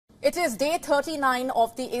It is day 39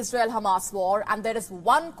 of the Israel-Hamas war, and there is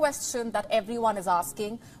one question that everyone is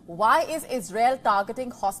asking. Why is Israel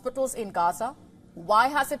targeting hospitals in Gaza? Why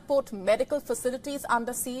has it put medical facilities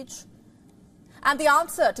under siege? And the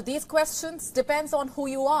answer to these questions depends on who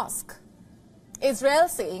you ask. Israel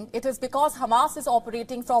saying it is because Hamas is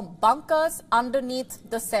operating from bunkers underneath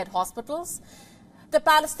the said hospitals. The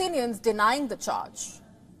Palestinians denying the charge.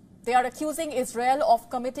 They are accusing Israel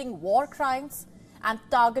of committing war crimes and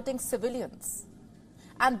targeting civilians.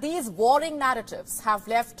 And these warring narratives have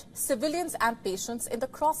left civilians and patients in the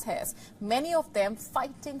crosshairs, many of them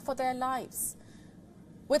fighting for their lives,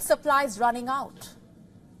 with supplies running out.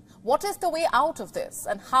 What is the way out of this,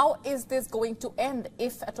 and how is this going to end,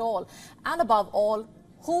 if at all? And above all,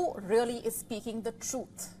 who really is speaking the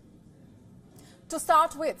truth? To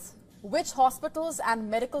start with, which hospitals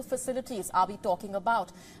and medical facilities are we talking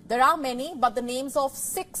about? There are many, but the names of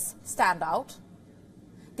 6 stand out.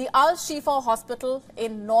 The Al-Shifa hospital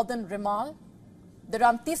in northern Rimal, the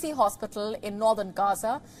Ramtisi hospital in northern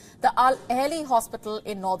Gaza, the Al-Ahli hospital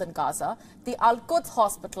in northern Gaza, the Al-Quds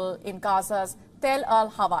hospital in Gaza's Tel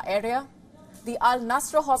Al-Hawa area, the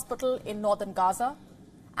Al-Nasra hospital in northern Gaza,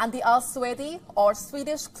 and the Al-Swedi or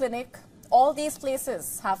Swedish clinic. All these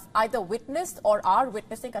places have either witnessed or are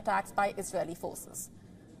witnessing attacks by Israeli forces.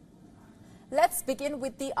 Let's begin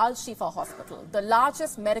with the Al-Shifa hospital, the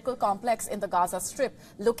largest medical complex in the Gaza Strip,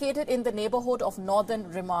 located in the neighborhood of northern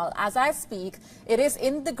Rimal. As I speak, it is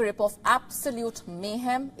in the grip of absolute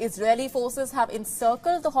mayhem. Israeli forces have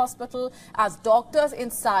encircled the hospital as doctors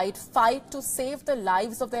inside fight to save the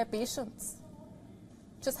lives of their patients.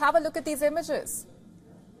 Just have a look at these images.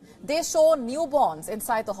 They show newborns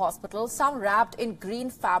inside the hospital, some wrapped in green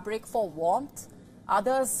fabric for warmth,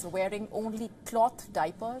 others wearing only cloth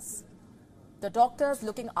diapers. The doctors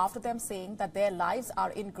looking after them saying that their lives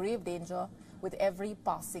are in grave danger with every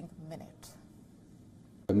passing minute.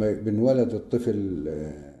 At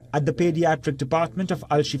the pediatric department of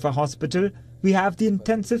Al-Shifa Hospital, we have the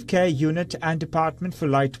intensive care unit and department for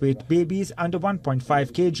lightweight babies under 1.5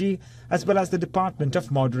 kg, as well as the department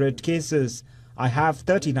of moderate cases. I have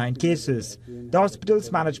 39 cases. The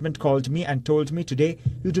hospital's management called me and told me today,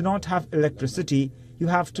 you do not have electricity, you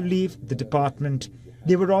have to leave the department.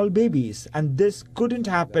 They were all babies, and this couldn't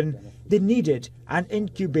happen. They needed an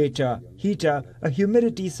incubator, heater, a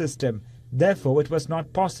humidity system. Therefore, it was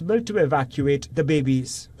not possible to evacuate the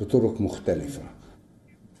babies.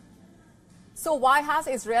 So why has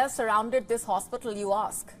Israel surrounded this hospital, you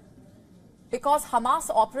ask? Because Hamas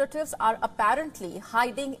operatives are apparently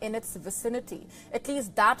hiding in its vicinity. At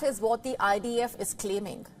least that is what the IDF is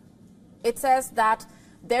claiming. It says that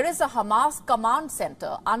there is a Hamas command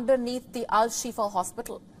center underneath the Al-Shifa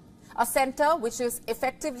hospital, a center which is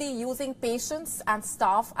effectively using patients and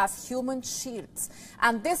staff as human shields.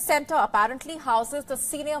 And this center apparently houses the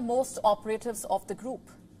senior-most operatives of the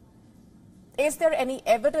group. Is there any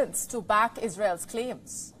evidence to back Israel's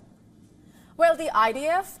claims? Well, the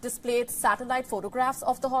IDF displayed satellite photographs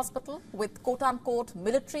of the hospital with quote-unquote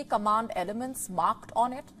military command elements marked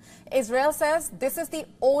on it. Israel says this is the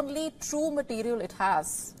only true material it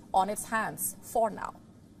has on its hands for now.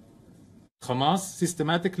 Hamas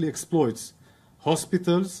systematically exploits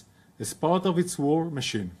hospitals as part of its war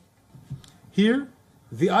machine. Here,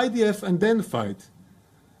 the IDF identified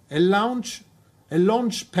a launch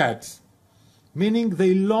pad, meaning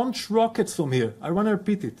they launch rockets from here. I want to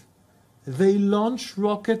repeat it. They launch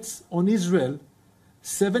rockets on Israel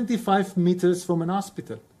 75 meters from an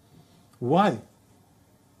hospital. Why?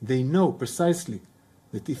 They know precisely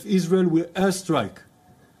that if Israel will airstrike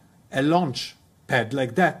a launch pad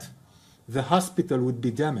like that, the hospital would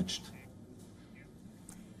be damaged.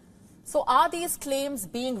 So are these claims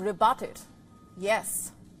being rebutted?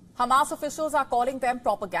 Yes. Hamas officials are calling them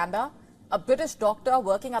propaganda. A British doctor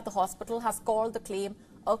working at the hospital has called the claim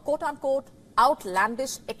a quote-unquote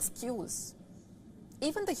outlandish excuse.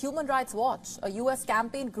 Even the Human Rights Watch, a US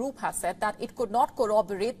campaign group, has said that it could not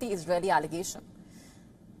corroborate the Israeli allegation.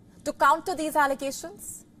 To counter these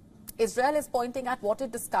allegations, Israel is pointing at what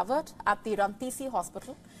it discovered at the Ramtisi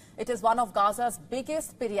hospital. It is one of Gaza's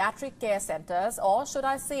biggest pediatric care centers, or should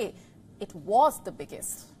I say, it was the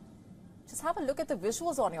biggest. Just have a look at the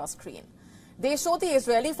visuals on your screen. They show the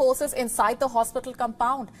Israeli forces inside the hospital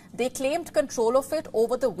compound. They claimed control of it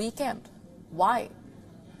over the weekend. Why?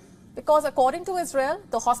 Because according to Israel,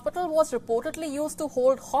 the hospital was reportedly used to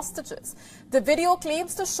hold hostages. The video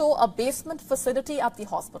claims to show a basement facility at the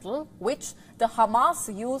hospital, which the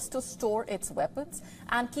Hamas used to store its weapons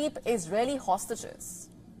and keep Israeli hostages.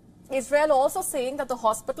 Israel also saying that the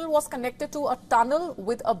hospital was connected to a tunnel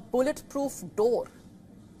with a bulletproof door.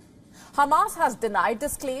 Hamas has denied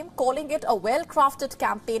this claim, calling it a well-crafted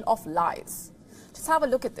campaign of lies. Just have a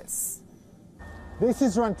look at this. This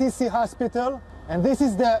is Rantisi Hospital, and this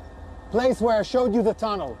is the place where I showed you the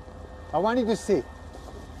tunnel. I want you to see.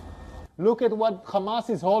 Look at what Hamas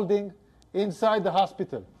is holding inside the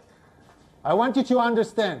hospital. I want you to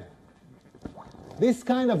understand, this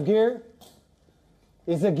kind of gear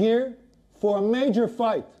is a gear for a major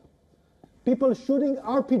fight. People shooting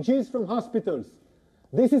RPGs from hospitals.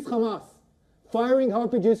 This is Hamas firing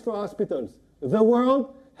RPGs for hospitals. The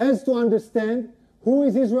world has to understand who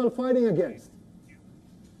is Israel fighting against.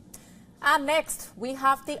 And next, we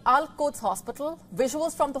have the Al-Quds hospital.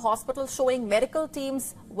 Visuals from the hospital showing medical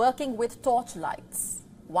teams working with torch lights.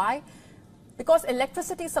 Why? Because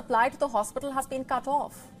electricity supply to the hospital has been cut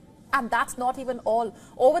off. And that's not even all.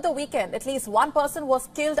 Over the weekend, at least one person was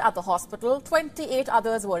killed at the hospital. 28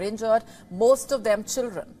 others were injured, most of them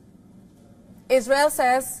children. Israel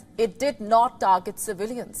says it did not target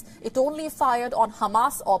civilians. It only fired on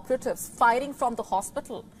Hamas operatives firing from the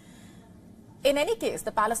hospital. In any case,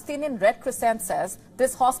 the Palestinian Red Crescent says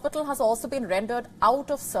this hospital has also been rendered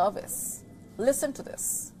out of service. Listen to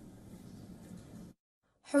this.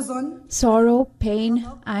 Sorrow, pain,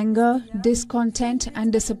 anger, discontent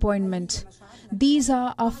and disappointment. These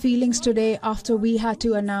are our feelings today after we had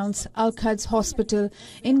to announce Al-Quds hospital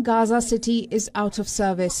in Gaza City is out of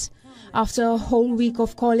service. After a whole week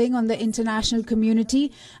of calling on the international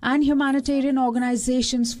community and humanitarian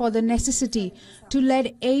organizations for the necessity to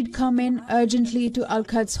let aid come in urgently to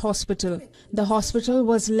Al-Quds hospital, the hospital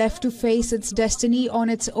was left to face its destiny on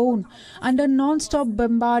its own under non-stop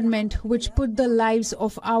bombardment which put the lives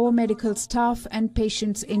of our medical staff and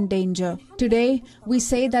patients in danger. Today, we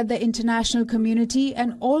say that the international community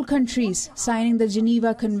and all countries signing the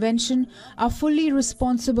Geneva Convention are fully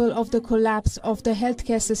responsible of the collapse of the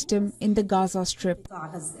healthcare system in the Gaza Strip.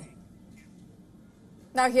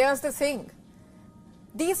 Now here's the thing.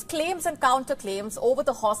 These claims and counterclaims over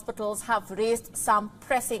the hospitals have raised some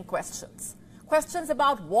pressing questions. Questions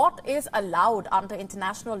about what is allowed under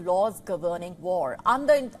international laws governing war.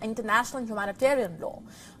 Under international humanitarian law,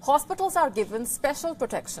 hospitals are given special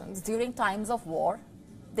protections during times of war.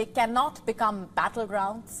 They cannot become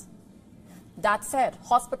battlegrounds. That said,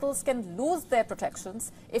 hospitals can lose their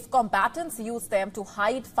protections if combatants use them to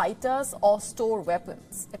hide fighters or store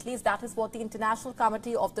weapons. At least that is what the International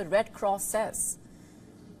Committee of the Red Cross says.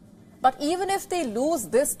 But even if they lose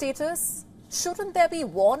this status, shouldn't there be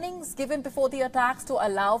warnings given before the attacks to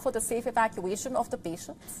allow for the safe evacuation of the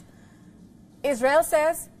patients? Israel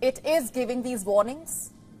says it is giving these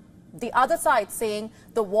warnings. The other side saying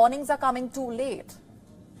the warnings are coming too late.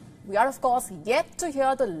 We are, of course, yet to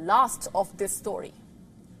hear the last of this story.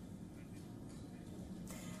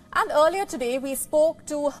 And earlier today, we spoke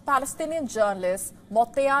to Palestinian journalist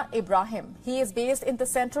Motea Ibrahim. He is based in the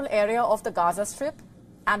central area of the Gaza Strip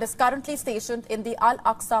and is currently stationed in the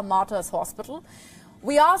Al-Aqsa Martyrs Hospital.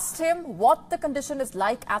 We asked him what the condition is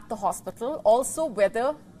like at the hospital, also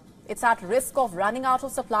whether it's at risk of running out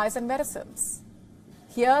of supplies and medicines.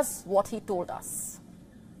 Here's what he told us.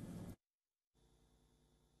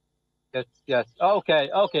 Yes. Okay.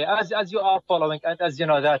 As you are following, and as you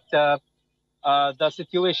know that the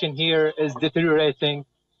situation here is deteriorating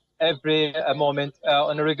every moment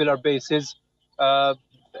on a regular basis.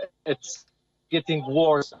 It's getting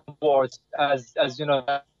worse and worse as you know.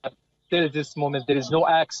 Till this moment, there is no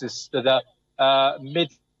access to the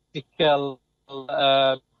medical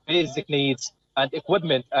basic needs and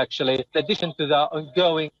equipment. Actually, in addition to the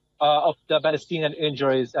ongoing of the Palestinian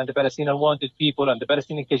injuries and the Palestinian wounded people and the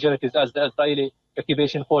Palestinian casualties, as the Israeli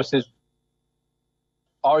occupation forces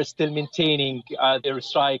are still maintaining their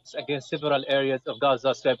strikes against several areas of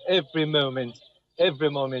Gaza Strip. Every moment,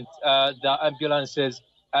 the ambulances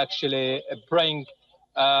actually bring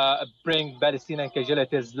Palestinian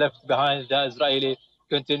casualties left behind the Israeli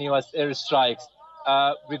continuous airstrikes.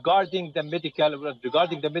 Regarding the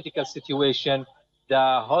medical situation,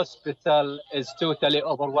 the hospital is totally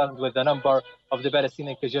overwhelmed with the number of the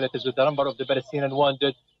Palestinian casualties, with the number of the Palestinian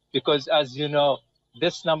wounded, because, as you know,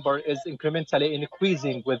 this number is incrementally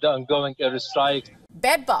increasing with the ongoing airstrikes.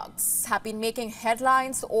 Bedbugs have been making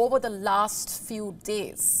headlines over the last few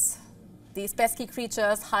days. These pesky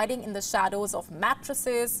creatures hiding in the shadows of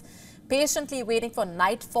mattresses, patiently waiting for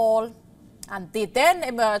nightfall, and they then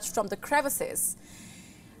emerge from the crevices.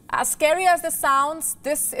 As scary as this sounds,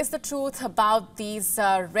 this is the truth about these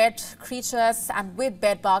red creatures, and with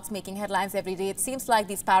bedbugs making headlines every day, it seems like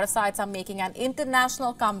these parasites are making an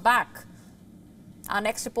international comeback. Our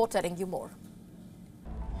next report telling you more.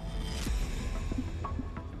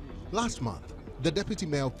 Last month, the Deputy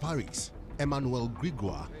Mayor of Paris, Emmanuel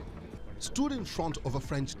Grégoire, stood in front of a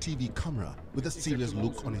French TV camera with a serious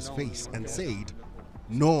look on his face and said,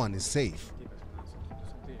 "No one is safe."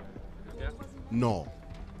 No,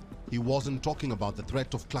 he wasn't talking about the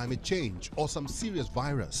threat of climate change or some serious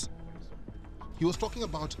virus. He was talking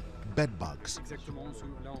about bedbugs.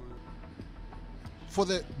 For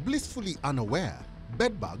the blissfully unaware,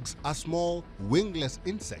 bedbugs are small, wingless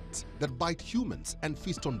insects that bite humans and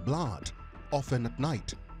feast on blood, often at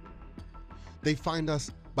night. They find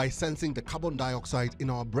us by sensing the carbon dioxide in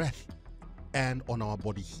our breath and on our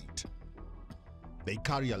body heat. They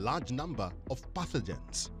carry a large number of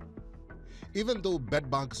pathogens. Even though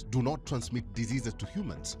bedbugs do not transmit diseases to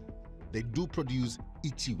humans, they do produce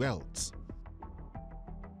itchy welts.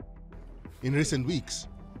 In recent weeks,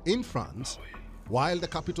 in France, while the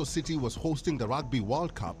capital city was hosting the Rugby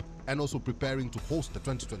World Cup and also preparing to host the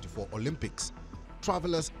 2024 Olympics,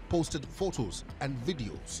 travelers posted photos and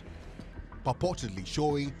videos purportedly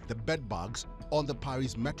showing the bedbugs on the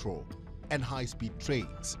Paris metro and high-speed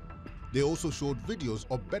trains. They also showed videos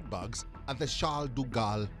of bedbugs at the Charles de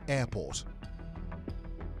Gaulle airport.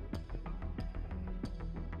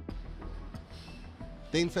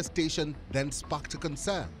 The infestation then sparked a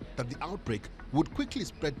concern that the outbreak would quickly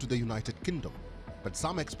spread to the United Kingdom, but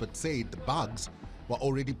some experts say the bugs were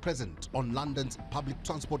already present on London's public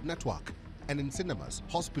transport network and in cinemas,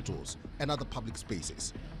 hospitals and other public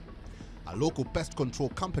spaces. A local pest control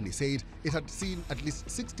company said it had seen at least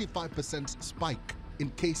 65% spike in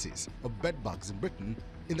cases of bedbugs in Britain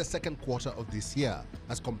in the second quarter of this year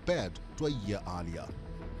as compared to a year earlier.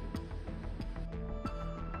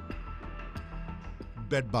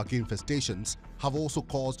 Bedbug infestations have also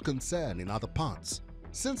caused concern in other parts.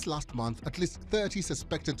 Since last month, at least 30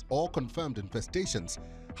 suspected or confirmed infestations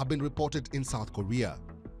have been reported in South Korea.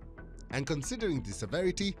 And considering the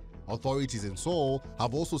severity, authorities in Seoul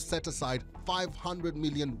have also set aside 500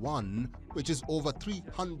 million won, which is over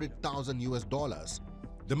 $300,000.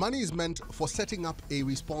 The money is meant for setting up a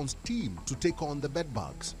response team to take on the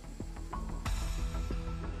bedbugs.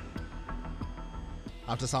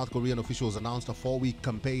 After South Korean officials announced a 4-week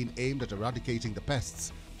campaign aimed at eradicating the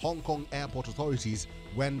pests, Hong Kong airport authorities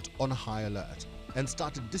went on a high alert and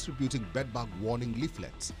started distributing bedbug warning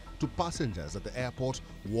leaflets to passengers at the airport,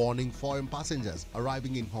 warning foreign passengers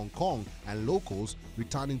arriving in Hong Kong and locals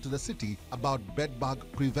returning to the city about bedbug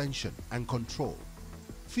prevention and control.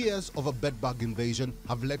 Fears of a bedbug invasion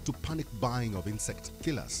have led to panic buying of insect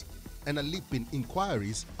killers and a leap in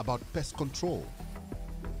inquiries about pest control.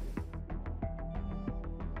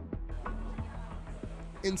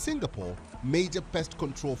 In Singapore, major pest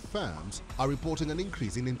control firms are reporting an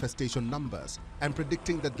increase in infestation numbers and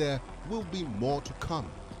predicting that there will be more to come.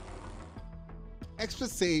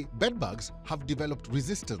 Experts say bedbugs have developed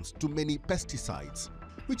resistance to many pesticides,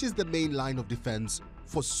 which is the main line of defense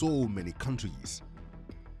for so many countries.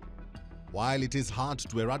 While it is hard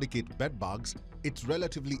to eradicate bedbugs, it's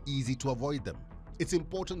relatively easy to avoid them. It's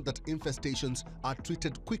important that infestations are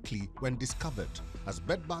treated quickly when discovered, as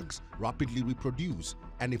bedbugs rapidly reproduce,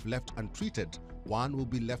 and if left untreated, one will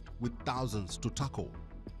be left with thousands to tackle.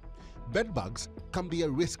 Bedbugs can be a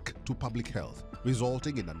risk to public health,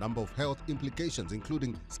 resulting in a number of health implications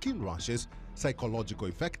including skin rashes, psychological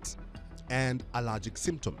effects, and allergic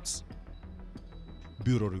symptoms.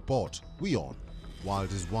 Bureau Report, WION,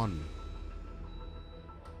 World is One.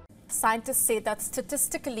 Scientists say that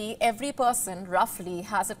statistically, every person roughly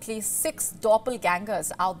has at least 6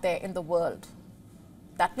 doppelgangers out there in the world.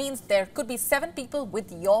 That means there could be 7 people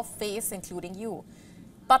with your face, including you.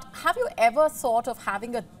 But have you ever thought of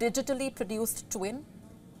having a digitally produced twin?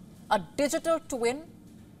 A digital twin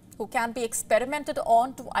who can be experimented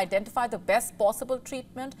on to identify the best possible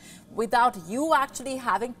treatment without you actually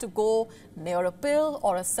having to go near a pill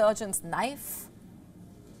or a surgeon's knife?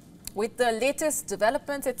 With the latest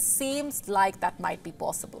developments, it seems like that might be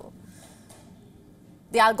possible.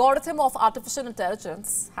 The algorithm of artificial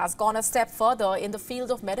intelligence has gone a step further in the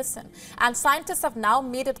field of medicine, and scientists have now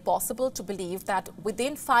made it possible to believe that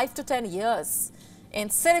within 5 to 10 years, in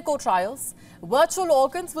silico trials, virtual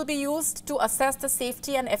organs will be used to assess the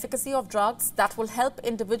safety and efficacy of drugs that will help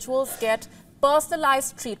individuals get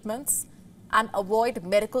personalized treatments and avoid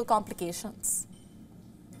medical complications.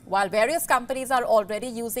 While various companies are already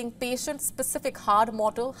using patient-specific heart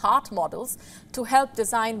models to help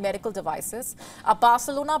design medical devices, a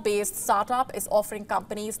Barcelona-based startup is offering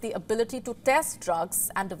companies the ability to test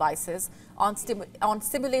drugs and devices on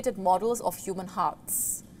simulated models of human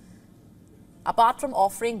hearts. Apart from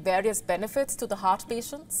offering various benefits to the heart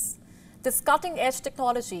patients, this cutting-edge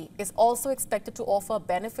technology is also expected to offer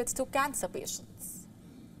benefits to cancer patients.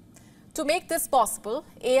 To make this possible,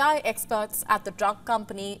 AI experts at the drug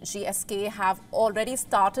company GSK have already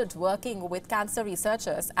started working with cancer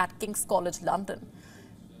researchers at King's College London.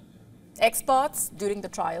 Experts during the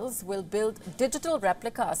trials will build digital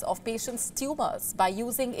replicas of patients' tumors by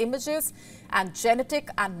using images and genetic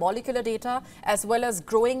and molecular data, as well as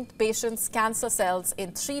growing patients' cancer cells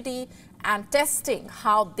in 3D and testing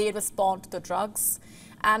how they respond to the drugs.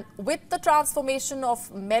 And with the transformation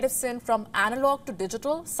of medicine from analog to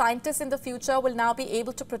digital, scientists in the future will now be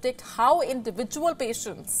able to predict how individual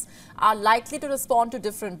patients are likely to respond to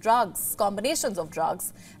different drugs, combinations of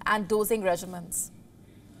drugs, and dosing regimens.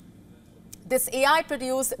 This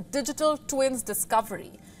AI-produced digital twins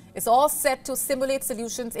discovery is all set to simulate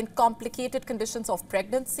solutions in complicated conditions of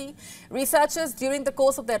pregnancy. Researchers during the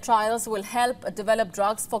course of their trials will help develop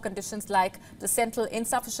drugs for conditions like placental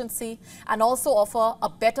insufficiency and also offer a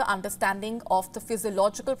better understanding of the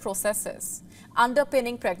physiological processes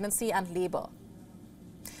underpinning pregnancy and labor.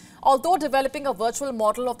 Although developing a virtual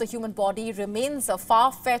model of the human body remains a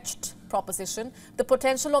far-fetched proposition, the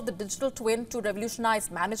potential of the digital twin to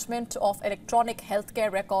revolutionize management of electronic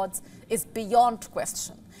healthcare records is beyond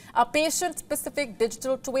question. A patient-specific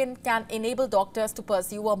digital twin can enable doctors to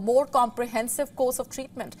pursue a more comprehensive course of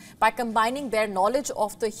treatment by combining their knowledge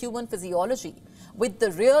of the human physiology with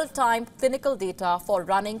the real-time clinical data for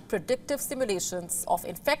running predictive simulations of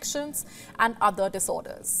infections and other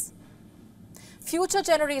disorders. Future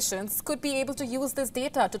generations could be able to use this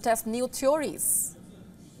data to test new theories,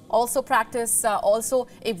 also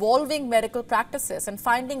evolving medical practices and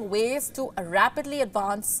finding ways to rapidly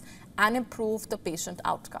advance and improve the patient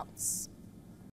outcomes.